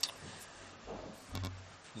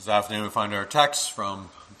This afternoon we find our text from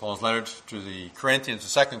Paul's letter to the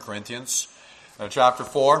Corinthians, the 2 Corinthians, chapter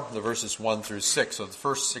 4, the verses 1 through 6. So the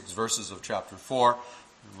first 6 verses of chapter 4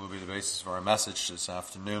 will be the basis of our message this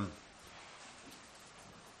afternoon.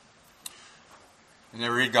 And they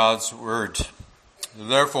read God's word.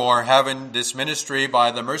 Therefore, having this ministry by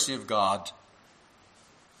the mercy of God,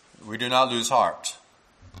 we do not lose heart.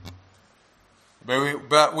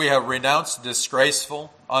 But we have renounced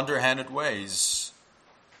disgraceful, underhanded ways.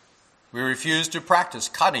 We refuse to practice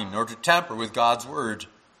cutting or to tamper with God's word.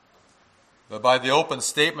 But by the open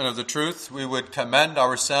statement of the truth, we would commend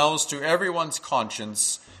ourselves to everyone's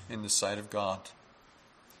conscience in the sight of God.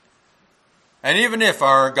 And even if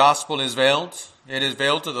our gospel is veiled, it is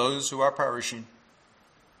veiled to those who are perishing.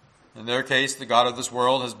 In their case, the God of this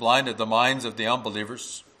world has blinded the minds of the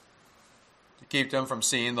unbelievers to keep them from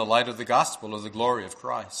seeing the light of the gospel of the glory of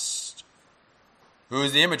Christ, who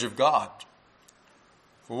is the image of God.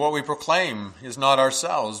 For what we proclaim is not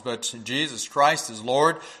ourselves, but Jesus Christ is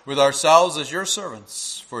Lord, with ourselves as your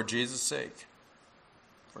servants, for Jesus' sake.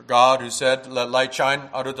 For God, who said, "Let light shine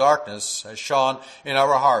out of darkness," has shone in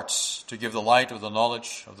our hearts to give the light of the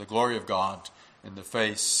knowledge of the glory of God in the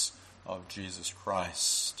face of Jesus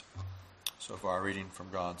Christ. So far, reading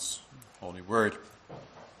from God's holy word.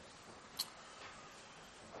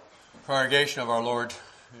 Congregation of our Lord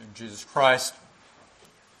Jesus Christ,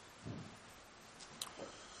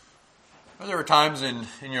 there are times in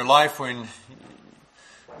your life when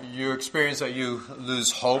you experience that you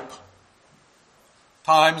lose hope.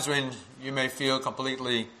 Times when you may feel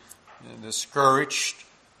completely discouraged.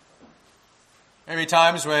 Maybe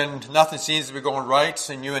times when nothing seems to be going right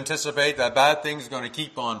and you anticipate that bad things are going to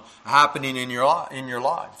keep on happening in your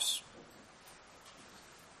lives.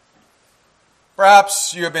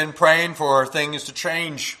 Perhaps you have been praying for things to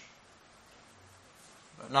change,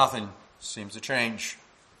 but nothing seems to change.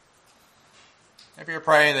 Maybe you're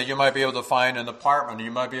praying that you might be able to find an apartment,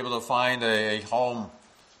 you might be able to find a home.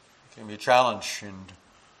 It can be a challenge in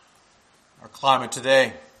our climate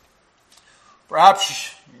today.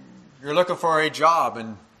 Perhaps you're looking for a job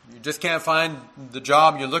and you just can't find the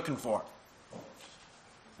job you're looking for.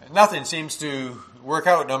 And nothing seems to work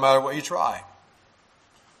out no matter what you try.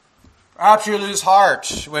 Perhaps you lose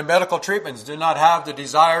heart when medical treatments do not have the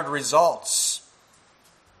desired results.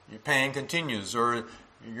 Your pain continues, or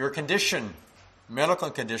your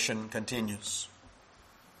medical condition continues.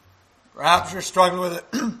 Perhaps you're struggling with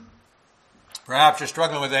it. Perhaps you're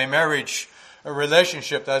struggling with a marriage, a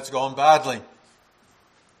relationship that's going badly.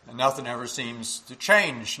 And nothing ever seems to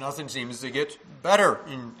change. Nothing seems to get better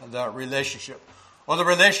in that relationship. Or the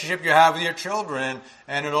relationship you have with your children,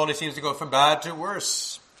 and it only seems to go from bad to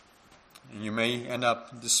worse. And you may end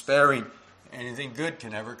up despairing. Anything good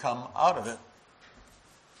can ever come out of it.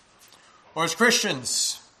 Or as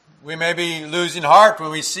Christians, we may be losing heart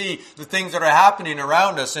when we see the things that are happening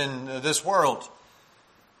around us in this world.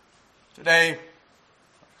 Today,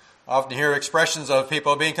 I often hear expressions of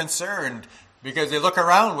people being concerned because they look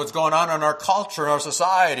around what's going on in our culture, in our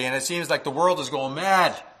society, and it seems like the world is going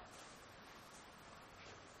mad.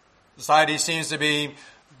 Society seems to be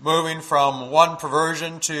moving from one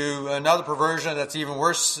perversion to another perversion that's even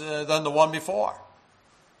worse than the one before.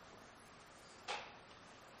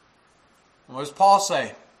 What does Paul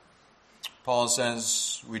say? Paul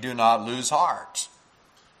says, we do not lose heart.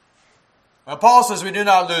 When Paul says we do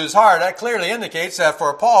not lose heart, that clearly indicates that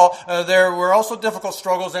for Paul, there were also difficult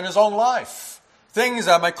struggles in his own life. Things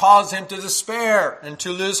that might cause him to despair and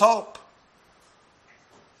to lose hope.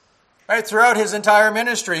 Right, throughout his entire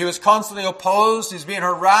ministry, he was constantly opposed. He's being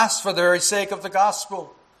harassed for the very sake of the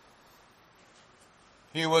gospel.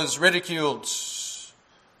 He was ridiculed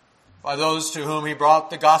by those to whom he brought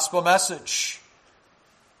the gospel message.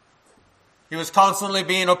 He was constantly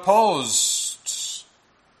being opposed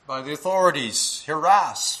by the authorities,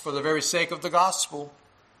 harassed for the very sake of the gospel.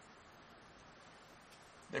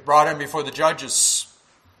 They brought him before the judges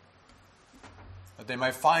that they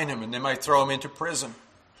might find him and they might throw him into prison.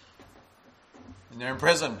 And there in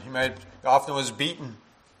prison, he often was beaten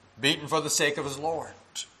for the sake of his Lord.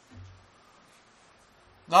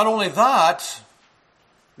 Not only that,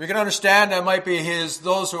 we can understand that might be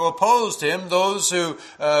those who opposed him, those who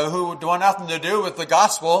want nothing to do with the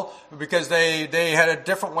gospel because they had a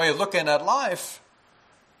different way of looking at life.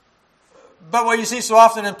 But what you see so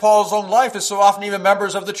often in Paul's own life is so often even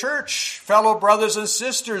members of the church, fellow brothers and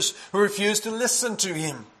sisters who refused to listen to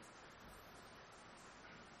him.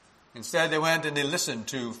 Instead, they went and they listened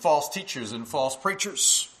to false teachers and false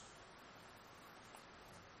preachers.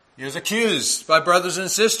 He was accused by brothers and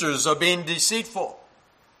sisters of being deceitful,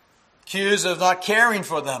 accused of not caring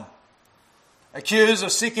for them, accused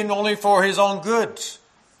of seeking only for his own good,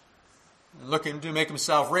 looking to make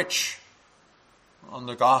himself rich on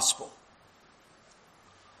the gospel.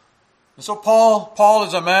 And so Paul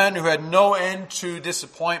is a man who had no end to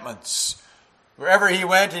disappointments. Wherever he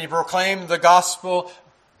went and he proclaimed the gospel,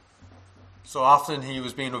 so often he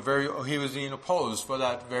was being opposed for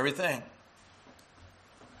that very thing.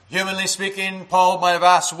 Humanly speaking, Paul might have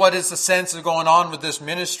asked, what is the sense of going on with this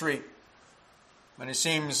ministry? And it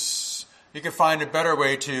seems he could find a better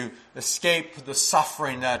way to escape the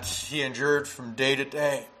suffering that he endured from day to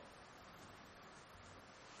day.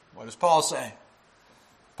 What does Paul say?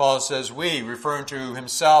 Paul says, we, referring to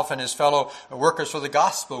himself and his fellow workers for the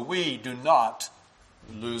gospel, we do not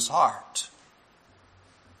lose heart.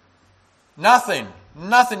 Nothing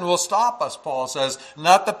will stop us, Paul says.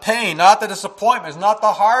 Not the pain, not the disappointments, not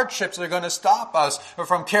the hardships that are going to stop us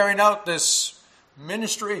from carrying out this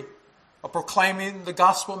ministry of proclaiming the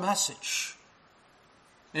gospel message.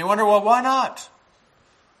 And you wonder, well, why not?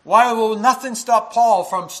 Why will nothing stop Paul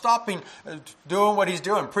from stopping doing what he's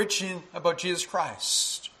doing, preaching about Jesus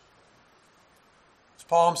Christ? Is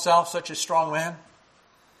Paul himself such a strong man?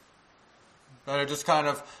 That it just kind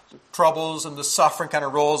of the troubles and the suffering kind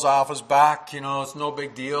of rolls off his back. It's no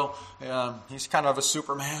big deal. He's kind of a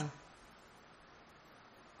Superman.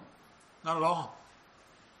 Not at all.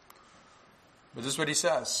 But this is what he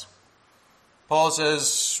says. Paul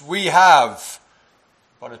says, we have,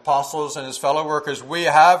 but apostles and his fellow workers, we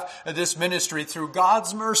have this ministry through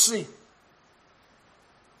God's mercy.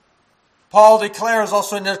 Paul declares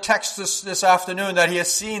also in the text this afternoon that he has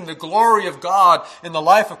seen the glory of God in the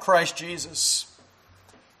life of Christ Jesus.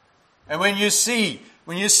 And when you see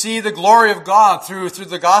the glory of God through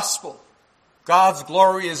the gospel, God's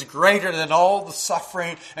glory is greater than all the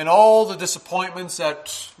suffering and all the disappointments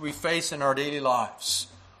that we face in our daily lives.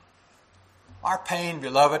 Our pain,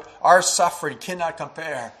 beloved, our suffering cannot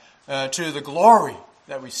compare to the glory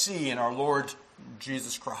that we see in our Lord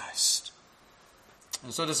Jesus Christ.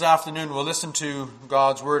 And so this afternoon we'll listen to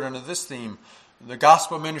God's word under this theme. The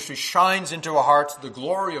gospel ministry shines into our hearts the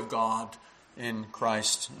glory of God in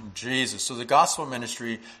Christ Jesus. So the gospel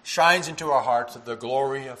ministry shines into our hearts the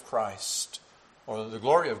glory of Christ, or the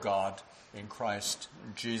glory of God in Christ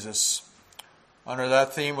Jesus. Under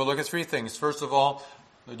that theme we'll look at three things. First of all,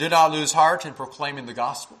 do not lose heart in proclaiming the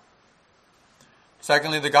gospel.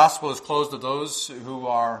 Secondly, the gospel is closed to those who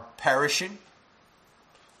are perishing.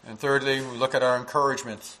 And thirdly, we look at our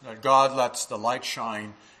encouragement that God lets the light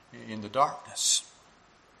shine in the darkness.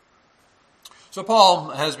 So Paul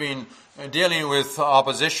has been dealing with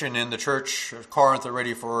opposition in the church of Corinth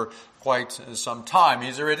already for quite some time.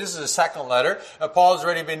 This is his second letter. Paul has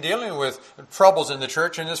already been dealing with troubles in the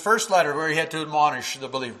church in his first letter where he had to admonish the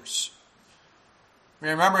believers.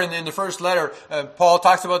 Remember in the first letter, Paul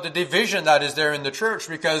talks about the division that is there in the church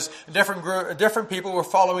because different people were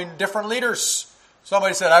following different leaders.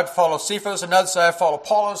 Somebody said, I follow Cephas, and others said, I follow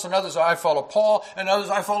Apollos, and others said, I follow Paul, and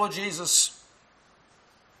others, I follow Jesus.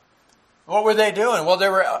 What were they doing? Well,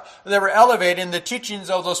 they were elevating the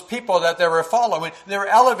teachings of those people that they were following. They were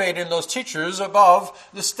elevating those teachers above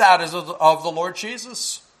the status of the Lord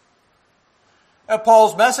Jesus. And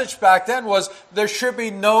Paul's message back then was there should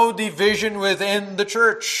be no division within the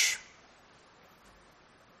church.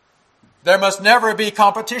 There must never be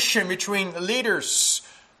competition between leaders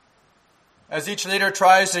as each leader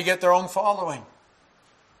tries to get their own following.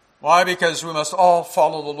 Why? Because we must all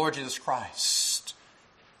follow the Lord Jesus Christ.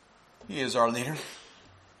 He is our leader.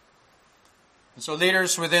 And so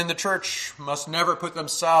leaders within the church must never put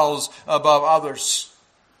themselves above others.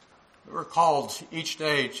 We're called each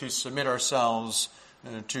day to submit ourselves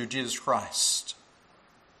to Jesus Christ.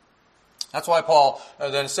 That's why Paul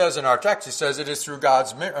then says in our text, he says it is through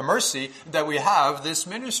God's mercy that we have this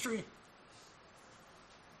ministry.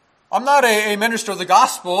 I'm not a minister of the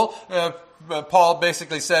gospel, Paul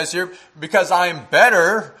basically says here, because I'm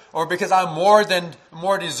better or because I'm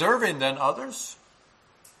more deserving than others.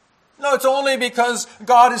 No, it's only because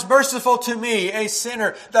God is merciful to me, a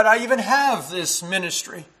sinner, that I even have this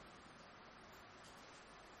ministry.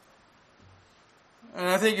 And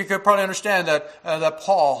I think you could probably understand that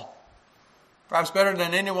Paul, perhaps better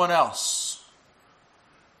than anyone else,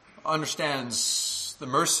 understands the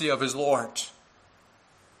mercy of his Lord.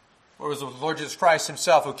 Or it was the Lord Jesus Christ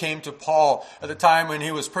himself who came to Paul at the time when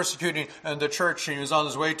he was persecuting the church and he was on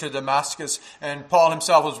his way to Damascus. And Paul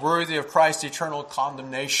himself was worthy of Christ's eternal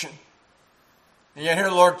condemnation. And yet here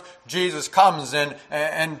the Lord Jesus comes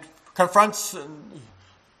and confronts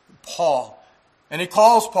Paul. And he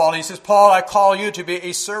calls Paul and he says, Paul, I call you to be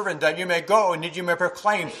a servant that you may go and that you may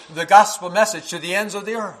proclaim the gospel message to the ends of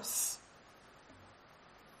the earth.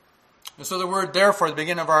 And so the word therefore at the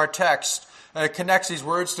beginning of our text connects these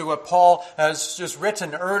words to what Paul has just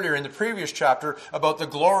written earlier in the previous chapter about the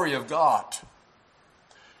glory of God.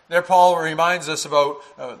 There Paul reminds us about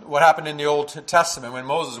what happened in the Old Testament when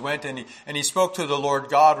Moses went and he spoke to the Lord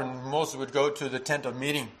God when Moses would go to the tent of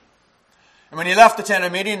meeting. And when he left the tent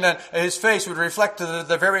of meeting, then his face would reflect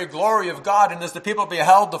the very glory of God. And as the people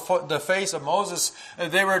beheld the face of Moses,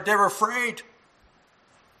 they were afraid.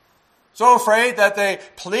 So afraid that they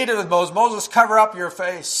pleaded with Moses, Moses, cover up your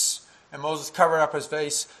face. And Moses covered up his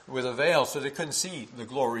face with a veil so they couldn't see the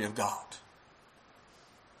glory of God.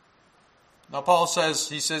 Now Paul says,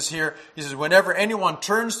 he says, whenever anyone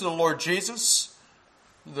turns to the Lord Jesus,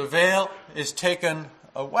 the veil is taken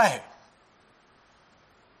away.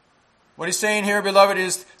 What he's saying here, beloved,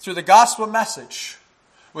 is through the gospel message,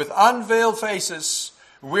 with unveiled faces,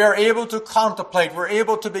 we are able to contemplate, we're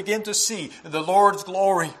able to begin to see the Lord's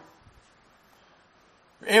glory.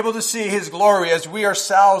 We're able to see His glory as we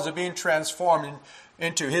ourselves are being transformed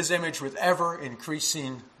into His image with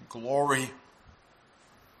ever-increasing glory.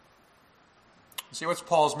 See, what's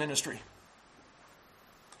Paul's ministry?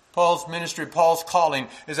 Paul's ministry, Paul's calling,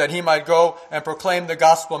 is that he might go and proclaim the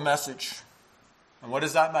gospel message. And what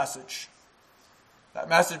is that message? That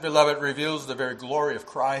message, beloved, reveals the very glory of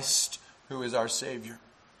Christ, who is our Savior.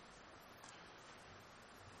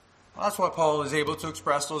 Well, that's why Paul is able to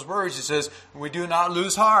express those words. He says, we do not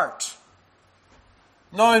lose heart.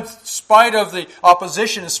 No, in spite of the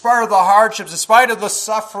opposition, in spite of the hardships, in spite of the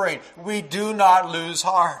suffering, we do not lose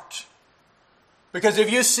heart. Because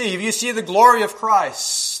if you see the glory of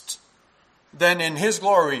Christ, then in His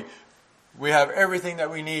glory, we have everything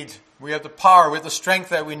that we need. We have the power, we have the strength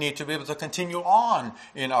that we need to be able to continue on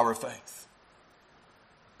in our faith.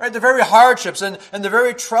 Right? The very hardships and the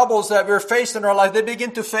very troubles that we're faced in our life, they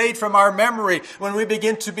begin to fade from our memory when we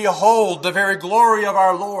begin to behold the very glory of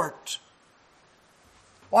our Lord.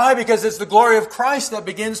 Why? Because it's the glory of Christ that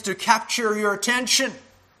begins to capture your attention.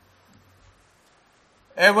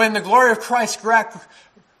 And when the glory of Christ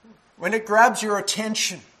when it grabs your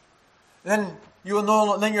attention, then you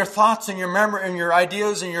will then your thoughts and your memory and your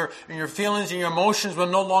ideas and your feelings and your emotions will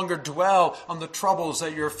no longer dwell on the troubles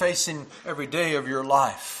that you're facing every day of your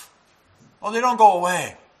life. Oh, they don't go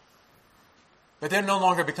away. But they no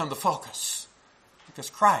longer become the focus. Because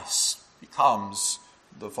Christ becomes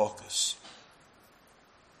the focus.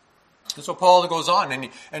 And so Paul goes on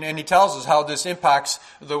and he tells us how this impacts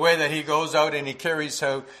the way that he goes out and he carries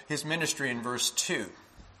out his ministry in verse 2.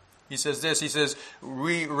 He says this, he says,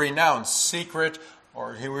 we renounce secret,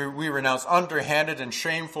 or we renounce underhanded and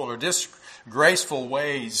shameful or disgraceful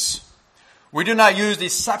ways. We do not use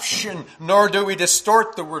deception, nor do we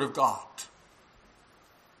distort the word of God.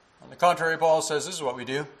 On the contrary, Paul says, this is what we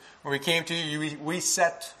do. When we came to you, we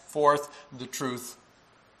set forth the truth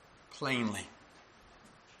plainly.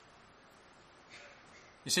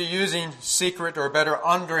 You see, using secret or better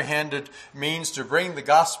underhanded means to bring the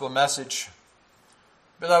gospel message.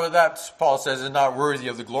 Beloved, that, Paul says, is not worthy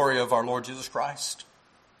of the glory of our Lord Jesus Christ.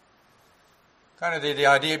 Kind of the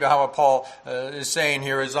idea behind what Paul is saying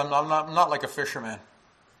here is I'm not like a fisherman.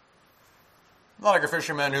 I'm not like a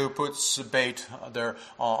fisherman who puts bait there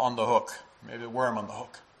on the hook, maybe a worm on the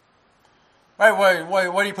hook. Right?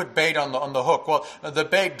 Why do you put bait on the hook? Well, the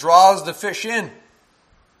bait draws the fish in.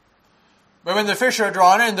 But when the fish are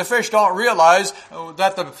drawn in, the fish don't realize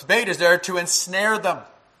that the bait is there to ensnare them.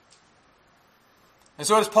 And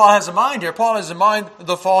so what does Paul has in mind here? Paul has in mind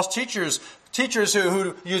the false teachers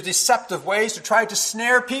who use deceptive ways to try to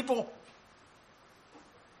snare people.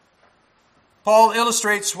 Paul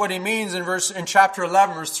illustrates what he means in chapter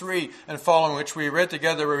 11, verse 3 and following, which we read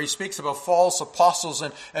together, where he speaks about false apostles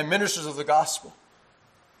and ministers of the gospel.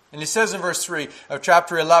 And he says in verse 3 of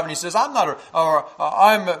chapter 11, he says,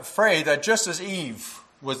 I'm afraid that just as Eve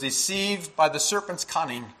was deceived by the serpent's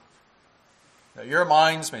cunning, that your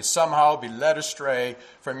minds may somehow be led astray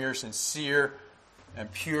from your sincere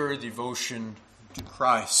and pure devotion to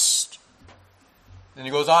Christ. Then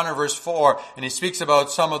he goes on in verse 4, and he speaks about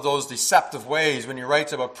some of those deceptive ways when he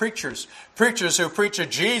writes about preachers who preach a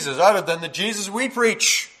Jesus other than the Jesus we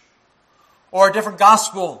preach, or a different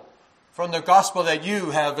gospel from the gospel that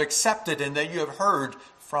you have accepted and that you have heard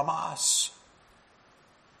from us.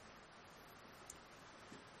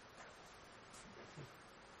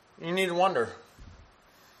 You need to wonder,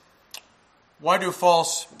 why do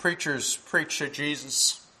false preachers preach a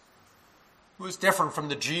Jesus who is different from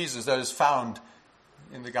the Jesus that is found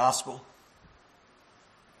in the gospel?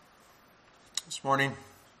 This morning,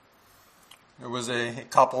 there was a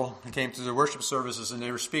couple who came to the worship services, and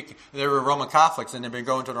they were speaking. They were Roman Catholics, and they'd been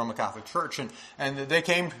going to the Roman Catholic Church, and they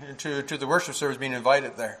came to the worship service being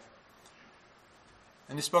invited there.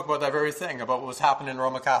 And he spoke about that very thing, about what was happening in the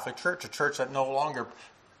Roman Catholic Church, a church that no longer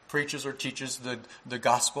preaches or teaches the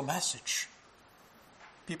gospel message.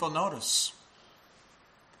 People notice.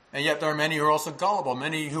 And yet there are many who are also gullible,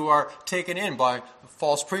 many who are taken in by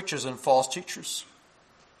false preachers and false teachers.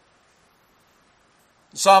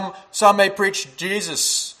 Some may preach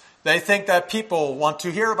Jesus they think that people want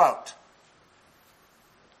to hear about.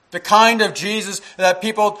 The kind of Jesus that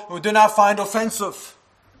people do not find offensive.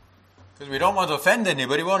 Because we don't want to offend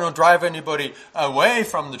anybody. We don't want to drive anybody away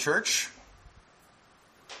from the church.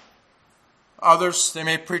 Others, they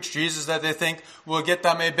may preach Jesus that they think will get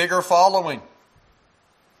them a bigger following.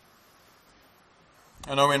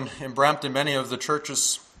 I know in Brampton, many of the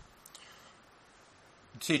churches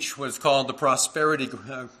teach what is called the prosperity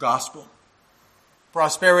gospel.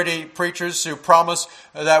 Prosperity preachers who promise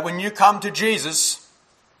that when you come to Jesus,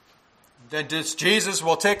 that Jesus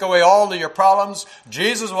will take away all of your problems.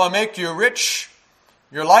 Jesus will make you rich.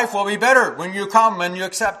 Your life will be better when you come and you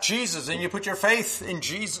accept Jesus and you put your faith in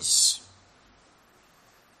Jesus.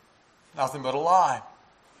 Nothing but a lie.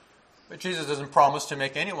 But Jesus doesn't promise to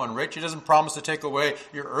make anyone rich. He doesn't promise to take away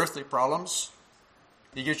your earthly problems.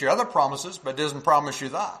 He gives you other promises, but doesn't promise you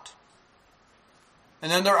that. And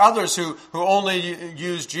then there are others who only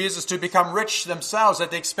use Jesus to become rich themselves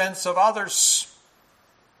at the expense of others.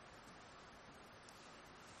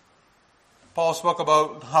 Paul spoke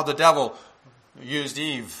about how the devil used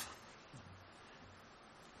Eve.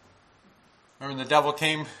 Remember, when the devil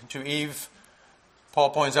came to Eve, Paul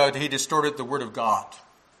points out that he distorted the word of God.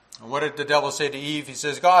 And what did the devil say to Eve? He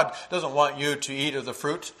says, God doesn't want you to eat of the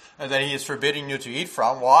fruit that he is forbidding you to eat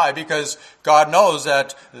from. Why? Because God knows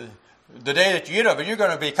that the day that you eat of it, you're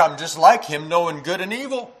going to become just like him, knowing good and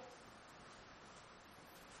evil.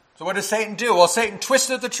 So what does Satan do? Well, Satan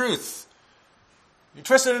twisted the truth. He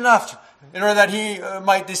twisted enough in order that he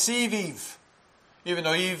might deceive Eve, even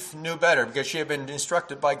though Eve knew better because she had been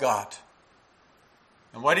instructed by God.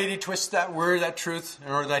 And why did he twist that word, that truth,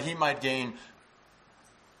 in order that he might gain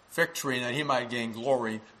victory and that he might gain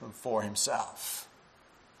glory for himself?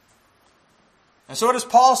 And so what does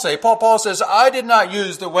Paul say? Paul says, I did not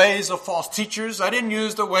use the ways of false teachers. I didn't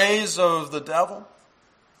use the ways of the devil.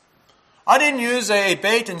 I didn't use a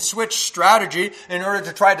bait and switch strategy in order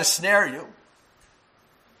to try to snare you.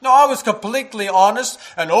 No, I was completely honest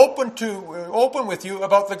and open with you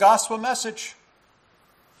about the gospel message.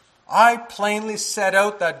 I plainly set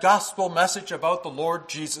out that gospel message about the Lord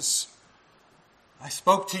Jesus. I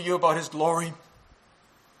spoke to you about his glory.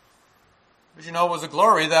 But you know, it was a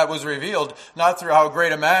glory that was revealed not through how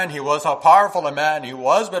great a man he was, how powerful a man he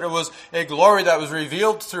was, but it was a glory that was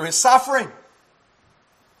revealed through his suffering.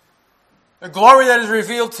 A glory that is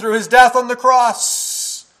revealed through his death on the cross.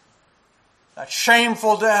 That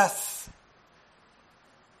shameful death.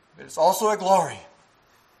 But it's also a glory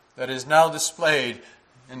that is now displayed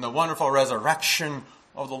in the wonderful resurrection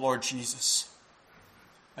of the Lord Jesus.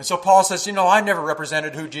 And so Paul says, I never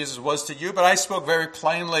represented who Jesus was to you, but I spoke very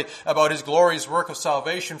plainly about his glorious work of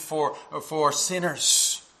salvation for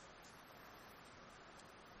sinners.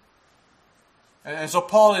 And so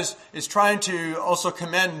Paul is trying to also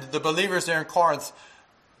commend the believers there in Corinth,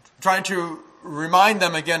 trying to remind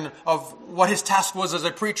them again of what his task was as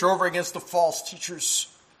a preacher over against the false teachers.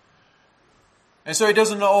 And so he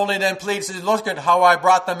doesn't only then plead, he says, look at how I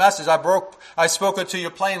brought the message. I spoke it to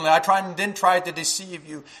you plainly. Didn't try to deceive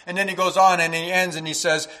you. And then he goes on and he ends and he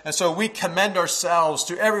says, and so we commend ourselves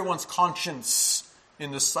to everyone's conscience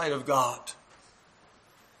in the sight of God.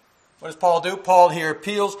 What does Paul do? Paul here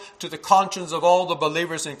appeals to the conscience of all the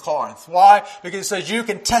believers in Corinth. Why? Because he says, you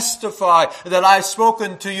can testify that I've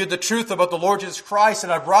spoken to you the truth about the Lord Jesus Christ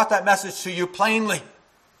and I brought that message to you plainly.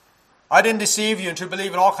 I didn't deceive you into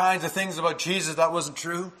believing all kinds of things about Jesus that wasn't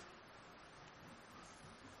true.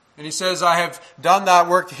 And he says, I have done that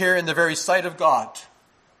work here in the very sight of God.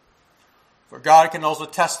 For God can also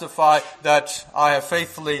testify that I have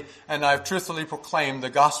faithfully and I have truthfully proclaimed the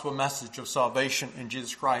gospel message of salvation in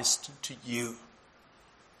Jesus Christ to you.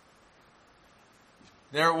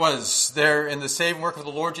 There it was, there in the saving work of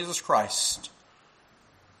the Lord Jesus Christ,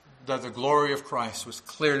 that the glory of Christ was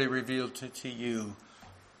clearly revealed to you,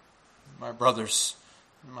 my brothers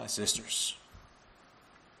and my sisters.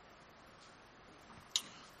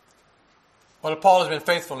 Well, Paul has been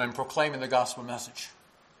faithful in proclaiming the gospel message.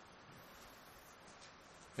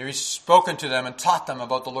 He's spoken to them and taught them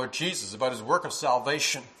about the Lord Jesus, about his work of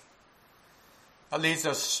salvation. That leads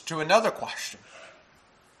us to another question.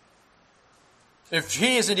 If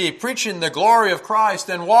he is indeed preaching the glory of Christ,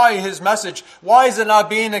 then why is it not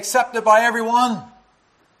being accepted by everyone?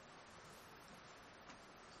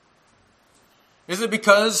 Is it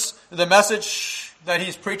because the message that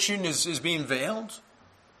he's preaching is being veiled?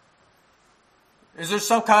 Is there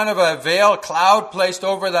some kind of a veil, a cloud placed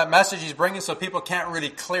over that message he's bringing so people can't really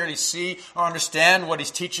clearly see or understand what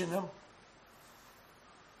he's teaching them?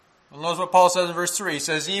 And notice what Paul says in verse 3. He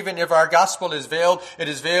says, even if our gospel is veiled, it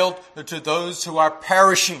is veiled to those who are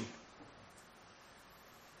perishing.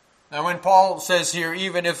 Now when Paul says here,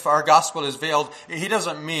 even if our gospel is veiled, he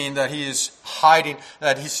doesn't mean that he is hiding,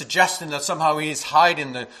 that he's suggesting that somehow he's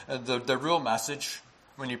hiding the real message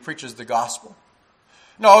when he preaches the gospel.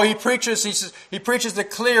 No, he preaches the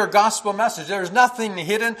clear gospel message. There's nothing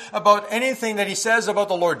hidden about anything that he says about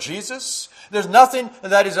the Lord Jesus. There's nothing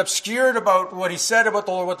that is obscured about what he said about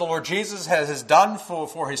what the Lord Jesus has done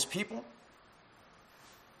for his people.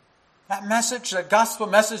 That message, that gospel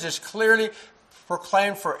message is clearly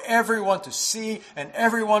proclaimed for everyone to see and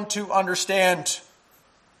everyone to understand.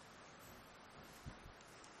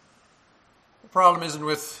 The problem isn't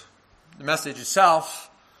with the message itself.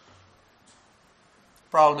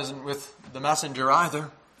 The problem isn't with the messenger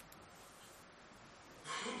either.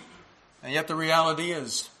 And yet the reality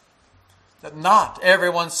is that not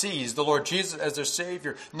everyone sees the Lord Jesus as their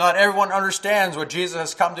Savior. Not everyone understands what Jesus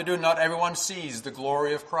has come to do. Not everyone sees the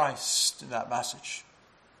glory of Christ in that message.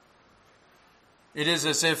 It is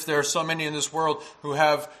as if there are so many in this world who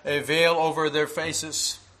have a veil over their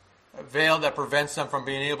faces, a veil that prevents them from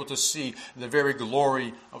being able to see the very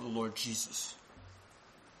glory of the Lord Jesus.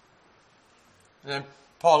 And then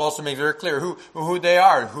Paul also makes very clear who they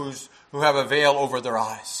are, who have a veil over their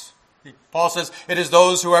eyes. Paul says it is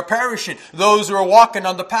those who are perishing, those who are walking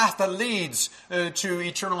on the path that leads to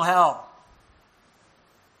eternal hell.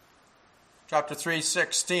 Chapter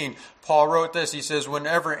 3:16, Paul wrote this. He says,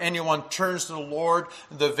 whenever anyone turns to the Lord,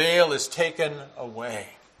 the veil is taken away.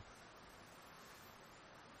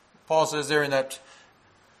 Paul says there in that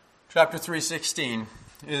chapter 3:16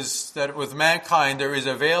 is that with mankind there is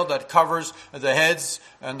a veil that covers the heads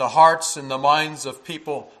and the hearts and the minds of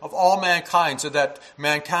people, of all mankind, so that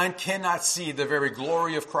mankind cannot see the very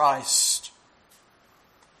glory of Christ.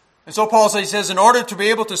 And so Paul says, in order to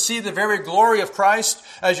be able to see the very glory of Christ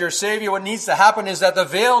as your Savior, what needs to happen is that the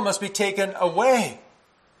veil must be taken away.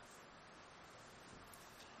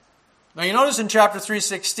 Now you notice in chapter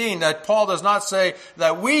 3:16 that Paul does not say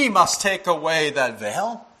that we must take away that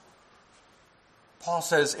veil. Paul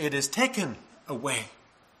says it is taken away.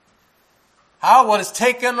 How? Well, it's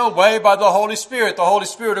taken away by the Holy Spirit. The Holy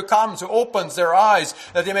Spirit who comes, who opens their eyes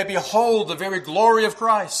that they may behold the very glory of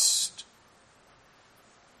Christ.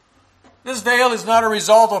 This veil is not a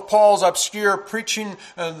result of Paul's obscure preaching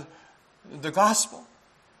of the gospel.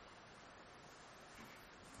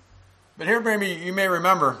 But here maybe you may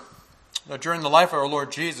remember that during the life of our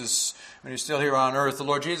Lord Jesus, when he was still here on earth, the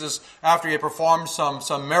Lord Jesus, after he had performed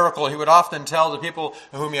some miracle, he would often tell the people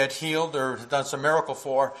whom he had healed or done some miracle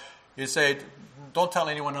for, he'd say, don't tell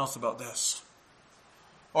anyone else about this.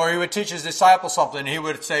 Or he would teach his disciples something, he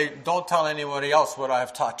would say, don't tell anybody else what I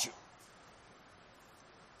have taught you.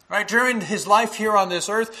 Right? During his life here on this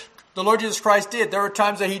earth, the Lord Jesus Christ did. There were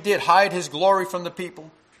times that he did hide his glory from the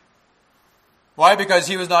people. Why? Because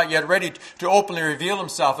he was not yet ready to openly reveal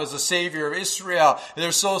himself as the Savior of Israel.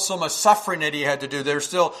 There's so much suffering that he had to do. There's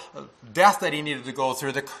still death that he needed to go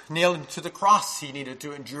through. The nailing to the cross he needed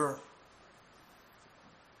to endure.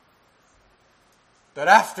 But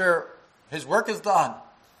after his work is done,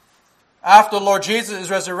 after the Lord Jesus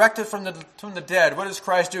is resurrected from the dead, what does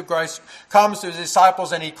Christ do? Christ comes to his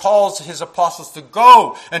disciples and he calls his apostles to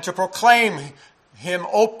go and to proclaim him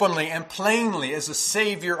openly and plainly as the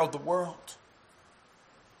Savior of the world.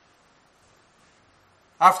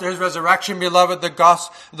 After his resurrection, beloved,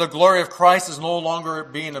 the glory of Christ is no longer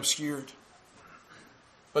being obscured.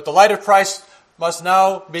 But the light of Christ must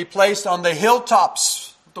now be placed on the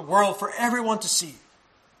hilltops of the world for everyone to see.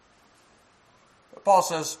 But Paul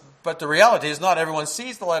says, but the reality is not everyone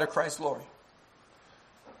sees the light of Christ's glory.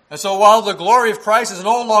 And so while the glory of Christ is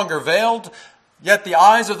no longer veiled, yet the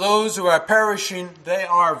eyes of those who are perishing, they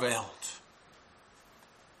are veiled.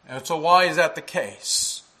 And so why is that the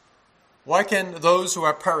case? Why can those who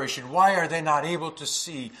are perishing, why are they not able to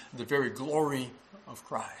see the very glory of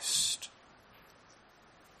Christ?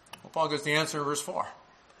 Well, Paul gives the answer in verse 4.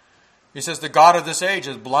 He says, the God of this age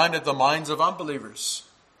has blinded the minds of unbelievers,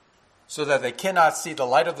 so that they cannot see the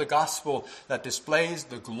light of the gospel that displays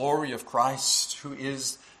the glory of Christ, who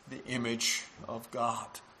is the image of God.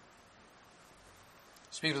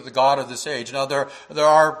 Speak of the God of this age. Now, there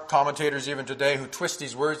are commentators even today who twist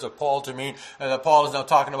these words of Paul to mean that Paul is now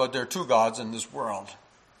talking about there are two gods in this world.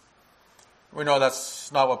 We know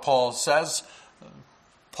that's not what Paul says.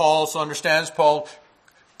 Paul also understands, Paul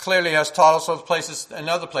clearly has taught us of places, in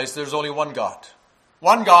other places, there's only one God.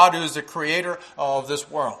 One God who is the creator of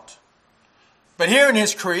this world. But here in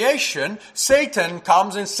his creation, Satan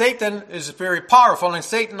comes, and Satan is very powerful, and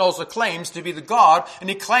Satan also claims to be the God, and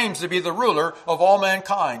he claims to be the ruler of all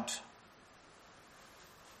mankind.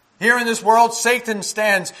 Here in this world, Satan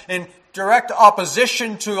stands in direct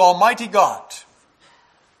opposition to Almighty God.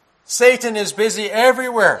 Satan is busy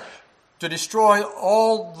everywhere to destroy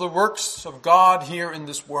all the works of God here in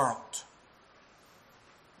this world.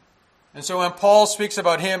 And so when Paul speaks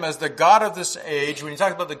about him as the God of this age, when he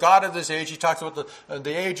talks about the God of this age, he talks about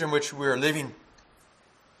the age in which we are living.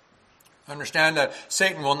 Understand that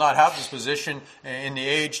Satan will not have this position in the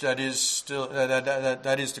age that is still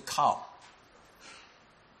that is to come.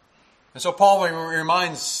 And so Paul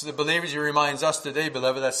reminds the believers, he reminds us today,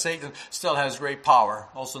 beloved, that Satan still has great power,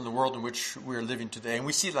 also in the world in which we are living today. And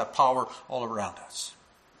we see that power all around us.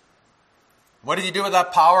 What did he do with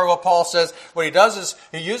that power? Well, Paul says what he does is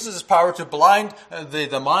he uses his power to blind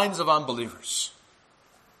the minds of unbelievers.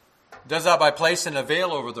 He does that by placing a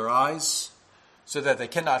veil over their eyes so that they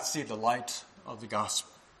cannot see the light of the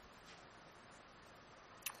gospel.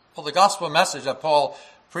 Well, the gospel message that Paul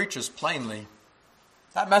preaches plainly,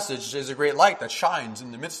 that message is a great light that shines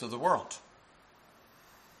in the midst of the world.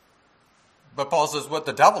 But Paul says what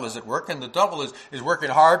the devil is at work, and the devil is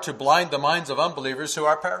working hard to blind the minds of unbelievers who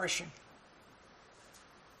are perishing.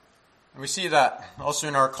 And we see that also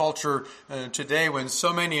in our culture today, when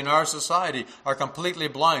so many in our society are completely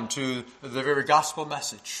blind to the very gospel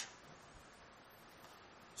message.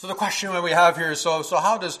 So the question that we have here is, so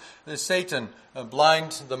how does Satan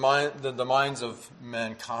blind the minds of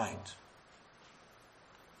mankind?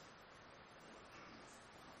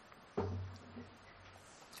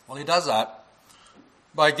 Well, he does that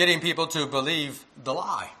by getting people to believe the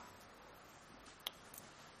lie.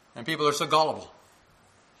 And people are so gullible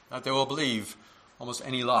that they will believe almost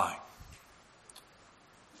any lie.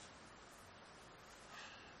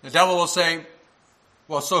 The devil will say,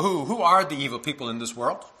 well, so who are the evil people in this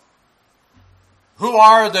world? Who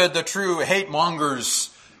are the true hate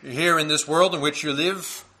mongers here in this world in which you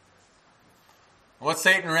live? What's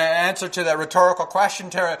Satan's answer to that rhetorical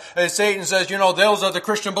question? Satan says, those are the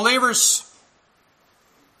Christian believers.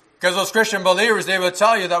 Because those Christian believers, they will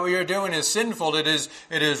tell you that what you're doing is sinful, it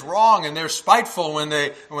is wrong, and they're spiteful when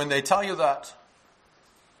they tell you that.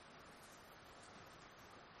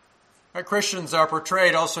 Our Christians are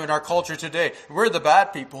portrayed also in our culture today. We're the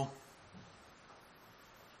bad people.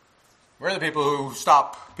 We're the people who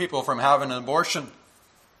stop people from having an abortion.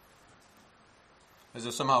 As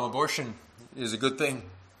if somehow abortion is a good thing.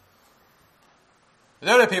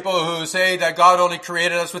 They're the people who say that God only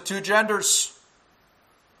created us with two genders.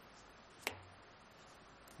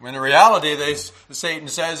 When in reality, Satan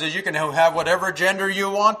says that you can have whatever gender you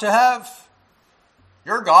want to have.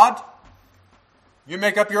 You're God. You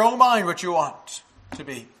make up your own mind what you want to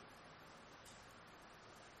be.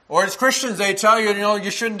 Or as Christians, they tell you,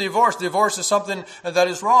 you shouldn't divorce. Divorce is something that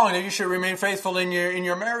is wrong, that you should remain faithful in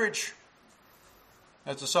your marriage.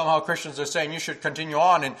 As somehow Christians are saying you should continue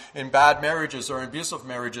on in bad marriages or abusive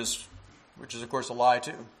marriages, which is, of course, a lie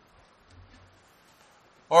too.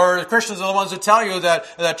 Or Christians are the ones that tell you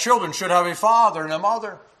that children should have a father and a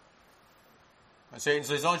mother. And Satan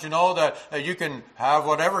says, don't you know that you can have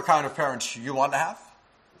whatever kind of parents you want to have?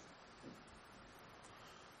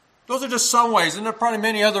 Those are just some ways, and there are probably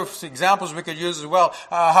many other examples we could use as well,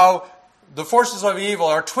 how the forces of evil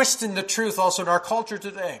are twisting the truth also in our culture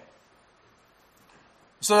today.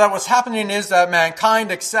 So that what's happening is that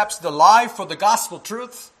mankind accepts the lie for the gospel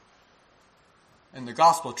truth, and the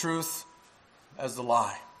gospel truth as the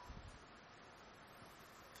lie.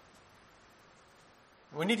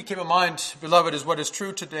 We need to keep in mind, beloved, is what is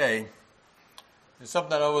true today. It's something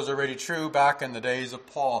that was already true back in the days of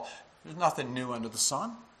Paul. There's nothing new under the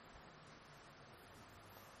sun.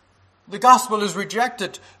 The gospel is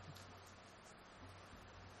rejected.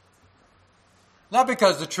 Not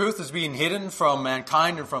because the truth is being hidden from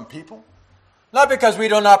mankind and from people. Not because we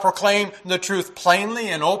do not proclaim the truth plainly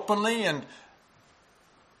and openly,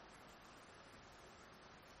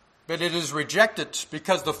 but it is rejected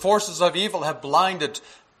because the forces of evil have blinded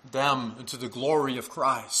them to the glory of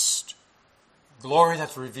Christ. Glory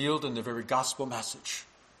that's revealed in the very gospel message.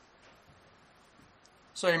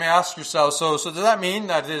 So you may ask yourself, so does that mean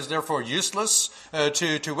that it is therefore useless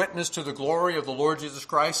to witness to the glory of the Lord Jesus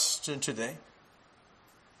Christ today?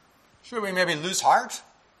 Should we maybe lose heart?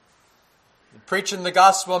 Preaching the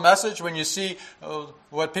gospel message when you see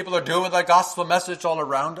what people are doing with that gospel message all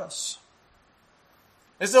around us?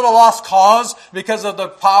 Is it a lost cause because of the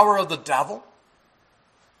power of the devil?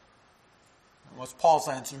 What's Paul's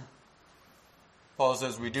answer? Paul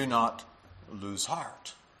says we do not lose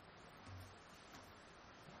heart.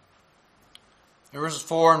 In verses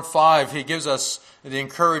 4 and 5, he gives us the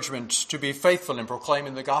encouragement to be faithful in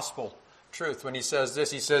proclaiming the gospel truth. When he says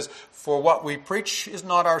this, he says, "For what we preach is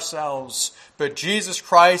not ourselves, but Jesus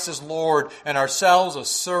Christ is Lord, and ourselves as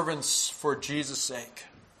servants for Jesus' sake."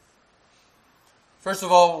 First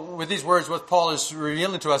of all, with these words, what Paul is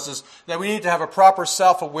revealing to us is that we need to have a proper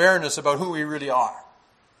self-awareness about who we really are.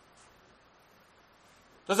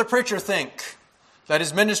 Does a preacher think that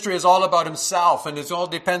his ministry is all about himself and it all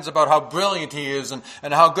depends about how brilliant he is and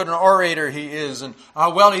how good an orator he is and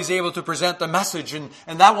how well he's able to present the message, and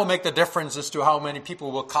that will make the difference as to how many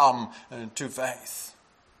people will come to faith?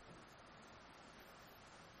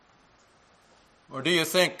 Or do you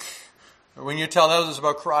think, when you tell others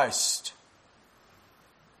about Christ,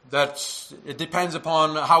 that it depends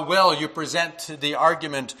upon how well you present the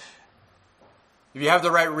argument? If you have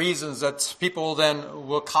the right reasons, that people then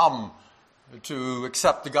will come to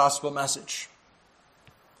accept the gospel message.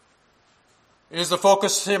 It is the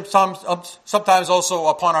focus sometimes also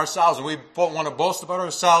upon ourselves. We want to boast about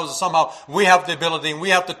ourselves. Somehow we have the ability and we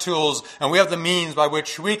have the tools and we have the means by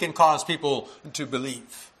which we can cause people to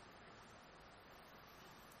believe.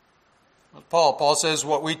 Paul says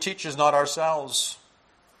what we teach is not ourselves.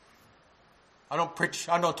 I don't preach,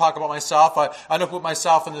 I don't talk about myself. I don't put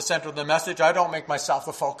myself in the center of the message. I don't make myself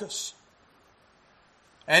the focus.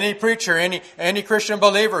 Any preacher, any Christian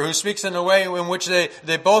believer who speaks in a way in which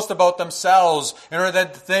they boast about themselves in order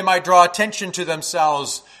that they might draw attention to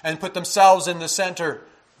themselves and put themselves in the center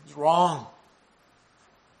is wrong.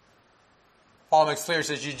 Paul makes clear,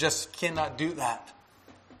 says you just cannot do that.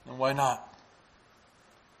 And why not?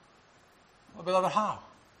 Well, beloved, how?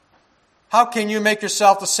 How can you make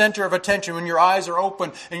yourself the center of attention when your eyes are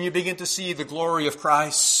open and you begin to see the glory of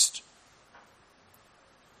Christ?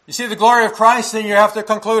 You see the glory of Christ, then you have to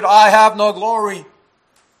conclude, I have no glory.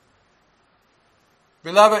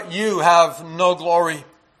 Beloved, you have no glory.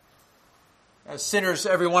 As sinners,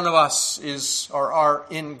 every one of us are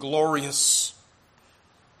inglorious.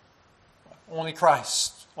 Only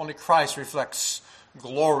Christ reflects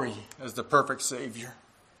glory as the perfect Savior.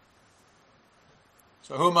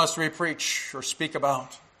 So who must we preach or speak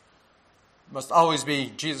about? It must always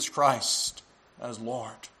be Jesus Christ as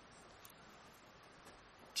Lord.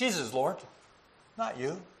 Jesus is Lord, not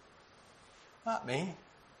you, not me,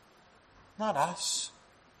 not us.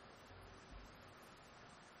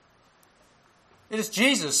 It is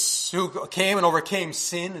Jesus who came and overcame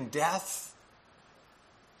sin and death.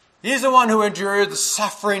 He's the one who endured the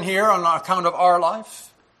suffering here on account of our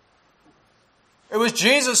life. It was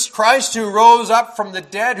Jesus Christ who rose up from the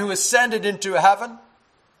dead, who ascended into heaven.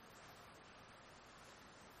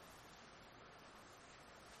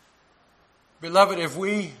 Beloved, if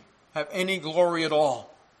we have any glory at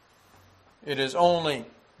all, it is only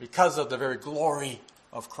because of the very glory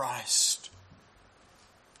of Christ.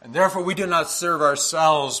 And therefore we do not serve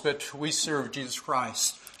ourselves, but we serve Jesus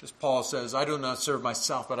Christ. As Paul says, I do not serve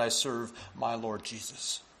myself, but I serve my Lord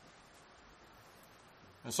Jesus.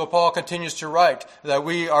 And so Paul continues to write that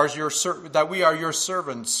we are your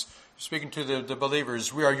servants. Speaking to the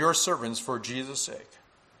believers, we are your servants for Jesus' sake.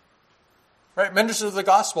 Right? Ministers of the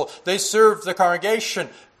gospel, they serve the congregation.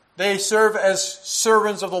 They serve as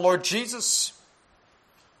servants of the Lord Jesus.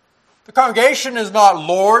 The congregation is not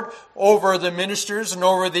Lord over the ministers and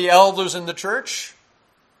over the elders in the church.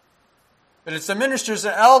 But it's the ministers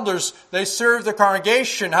and elders, they serve the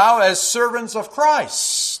congregation. How? As servants of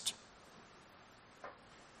Christ.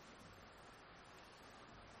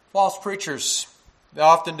 False preachers, they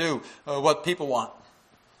often do what people want.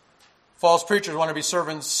 False preachers want to be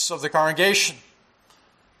servants of the congregation.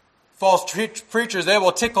 False preachers, they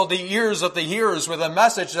will tickle the ears of the hearers with a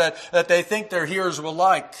message that they think their hearers will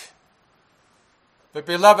like. But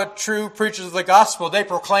beloved, true preachers of the gospel, they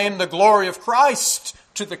proclaim the glory of Christ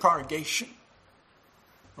to the congregation.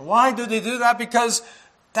 And why do they do that? Because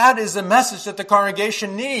that is the message that the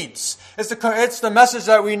congregation needs. It's the message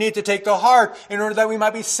that we need to take to heart in order that we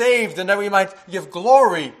might be saved and that we might give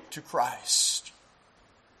glory to Christ.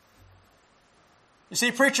 You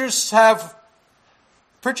see, preachers of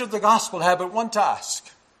the gospel have but one task.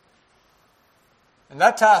 And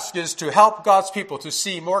that task is to help God's people to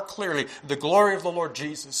see more clearly the glory of the Lord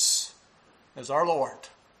Jesus as our Lord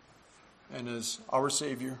and as our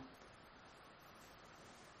Savior.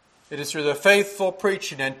 It is through the faithful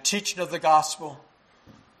preaching and teaching of the gospel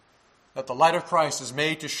that the light of Christ is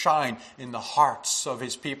made to shine in the hearts of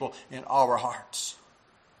His people, in our hearts.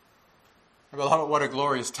 Beloved, what a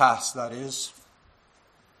glorious task that is.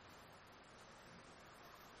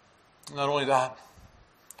 Not only that,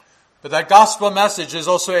 But that gospel message is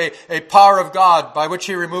also a power of God by which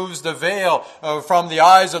he removes the veil from the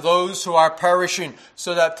eyes of those who are perishing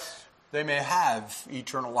so that they may have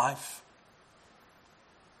eternal life.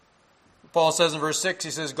 Paul says in verse 6,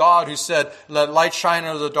 he says, God who said, let light shine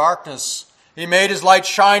out of the darkness, he made his light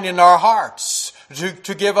shine in our hearts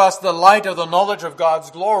to give us the light of the knowledge of God's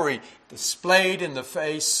glory displayed in the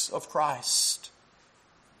face of Christ.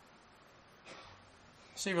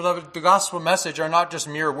 See, beloved, the gospel message are not just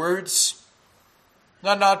mere words,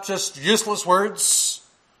 not just useless words.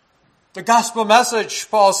 The gospel message,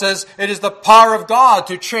 Paul says, it is the power of God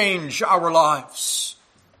to change our lives.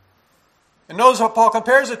 And notice what Paul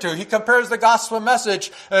compares it to. He compares the gospel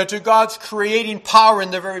message to God's creating power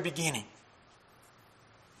in the very beginning.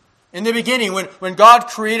 In the beginning, when God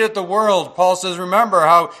created the world, Paul says, remember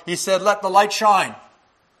how he said, let the light shine.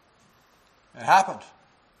 It happened.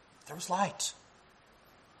 There was light.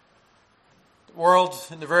 The world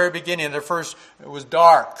in the very beginning, at first, it was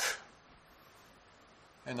dark.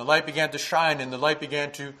 And the light began to shine, and the light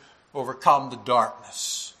began to overcome the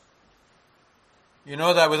darkness. You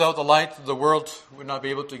know that without the light, the world would not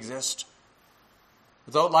be able to exist.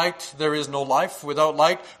 Without light, there is no life. Without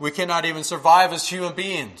light, we cannot even survive as human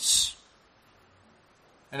beings.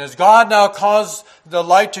 And as God now caused the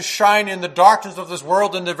light to shine in the darkness of this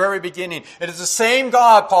world in the very beginning, it is the same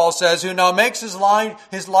God, Paul says, who now makes his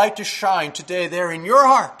light to shine today there in your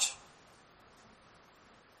heart.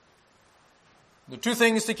 There are two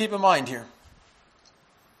things to keep in mind here.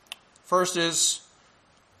 First is,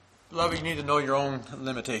 beloved, you need to know your own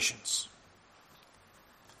limitations.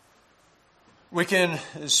 We can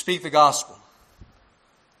speak the gospel.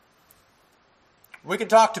 We can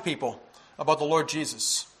talk to people about the Lord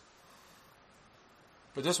Jesus.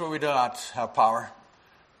 But this is where we do not have power.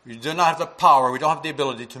 We do not have the power, we don't have the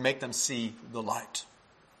ability to make them see the light.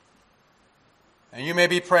 And you may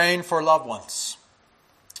be praying for loved ones.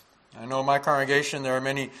 I know in my congregation there are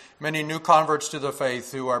many new converts to the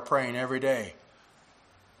faith who are praying every day.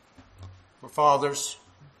 For fathers,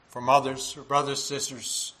 for mothers, for brothers,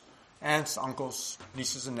 sisters, aunts, uncles,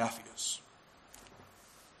 nieces, and nephews.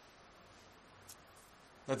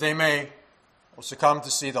 That they may also come to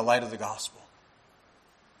see the light of the gospel.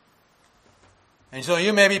 And so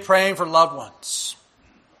you may be praying for loved ones.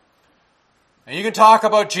 And you can talk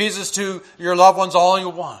about Jesus to your loved ones all you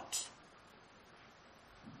want.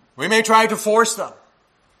 We may try to force them.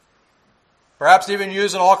 Perhaps even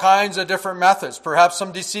using all kinds of different methods. Perhaps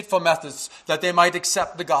some deceitful methods that they might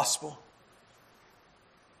accept the gospel.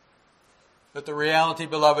 But the reality,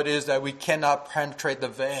 beloved, is that we cannot penetrate the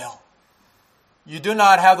veil. You do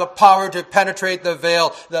not have the power to penetrate the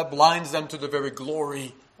veil that blinds them to the very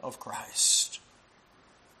glory of Christ.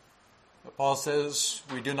 But Paul says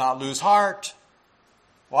we do not lose heart.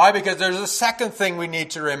 Why? Because there's a second thing we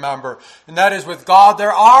need to remember, and that is with God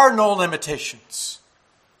there are no limitations.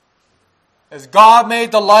 As God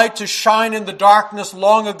made the light to shine in the darkness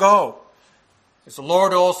long ago, as the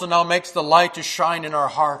Lord also now makes the light to shine in our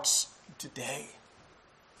hearts today.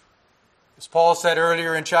 As Paul said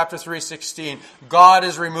earlier in chapter 3:16, God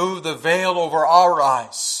has removed the veil over our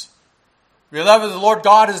eyes. Beloved, the Lord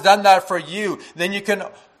God has done that for you. Then He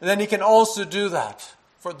can also do that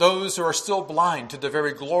for those who are still blind to the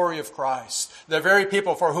very glory of Christ, the very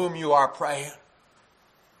people for whom you are praying.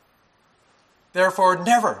 Therefore,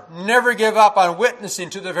 never give up on witnessing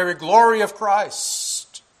to the very glory of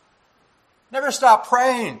Christ. Never stop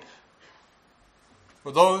praying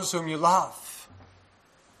for those whom you love.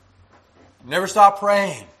 Never stop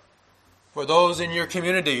praying for those in your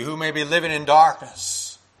community who may be living in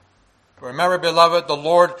darkness. Remember, beloved, the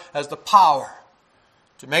Lord has the power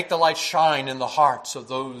to make the light shine in the hearts of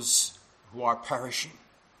those who are perishing.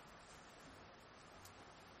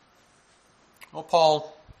 Well,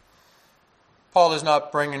 Paul is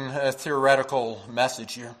not bringing a theoretical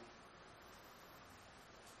message here.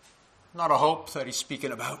 Not a hope that he's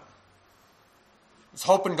speaking about. He's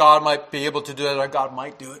hoping God might be able to do it, or God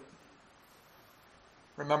might do it.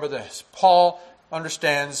 Remember this. Paul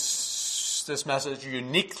understands this message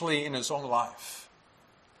uniquely in his own life.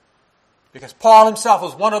 Because Paul himself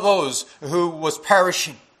was one of those who was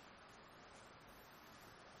perishing.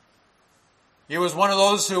 He was one of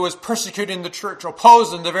those who was persecuting the church,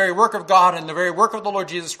 opposing the very work of God and the very work of the Lord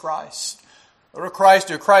Jesus Christ. What did Christ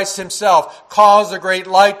do? Christ himself caused a great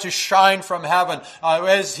light to shine from heaven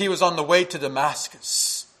as he was on the way to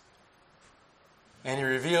Damascus. And he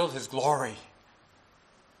revealed his glory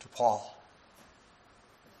to Paul.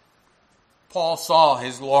 Paul saw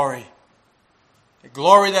his glory. A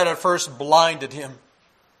glory that at first blinded him.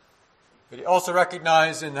 But he also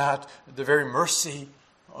recognized in that the very mercy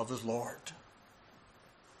of his Lord.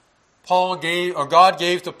 God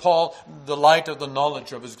gave to Paul the light of the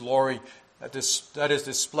knowledge of his glory that is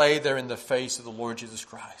displayed there in the face of the Lord Jesus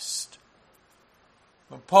Christ.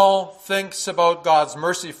 When Paul thinks about God's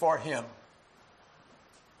mercy for him,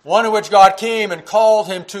 one in which God came and called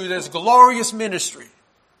him to this glorious ministry,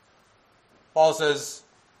 Paul says,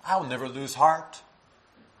 I'll never lose heart.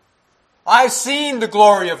 I've seen the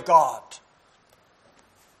glory of God.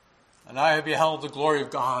 And I have beheld the glory of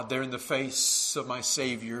God there in the face of my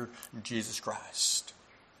Savior, Jesus Christ.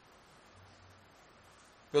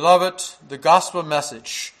 Beloved, the gospel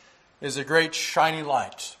message is a great shining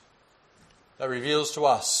light that reveals to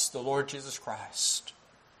us the Lord Jesus Christ.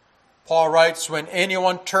 Paul writes, when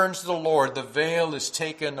anyone turns to the Lord, the veil is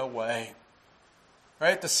taken away.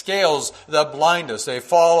 Right? The scales that blind us, they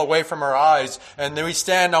fall away from our eyes, and then we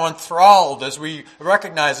stand now enthralled as we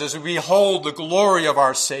recognize, as we behold the glory of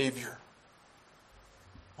our Savior.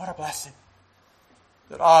 What a blessing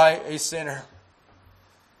that I, a sinner,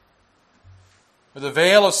 with the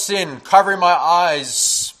veil of sin covering my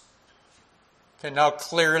eyes, can now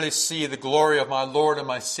clearly see the glory of my Lord and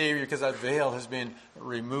my Savior, because that veil has been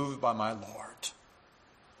removed by my Lord.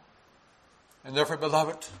 And therefore,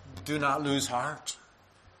 beloved, do not lose heart,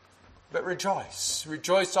 but rejoice.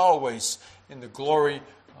 Rejoice always in the glory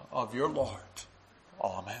of your Lord.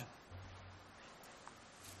 Amen.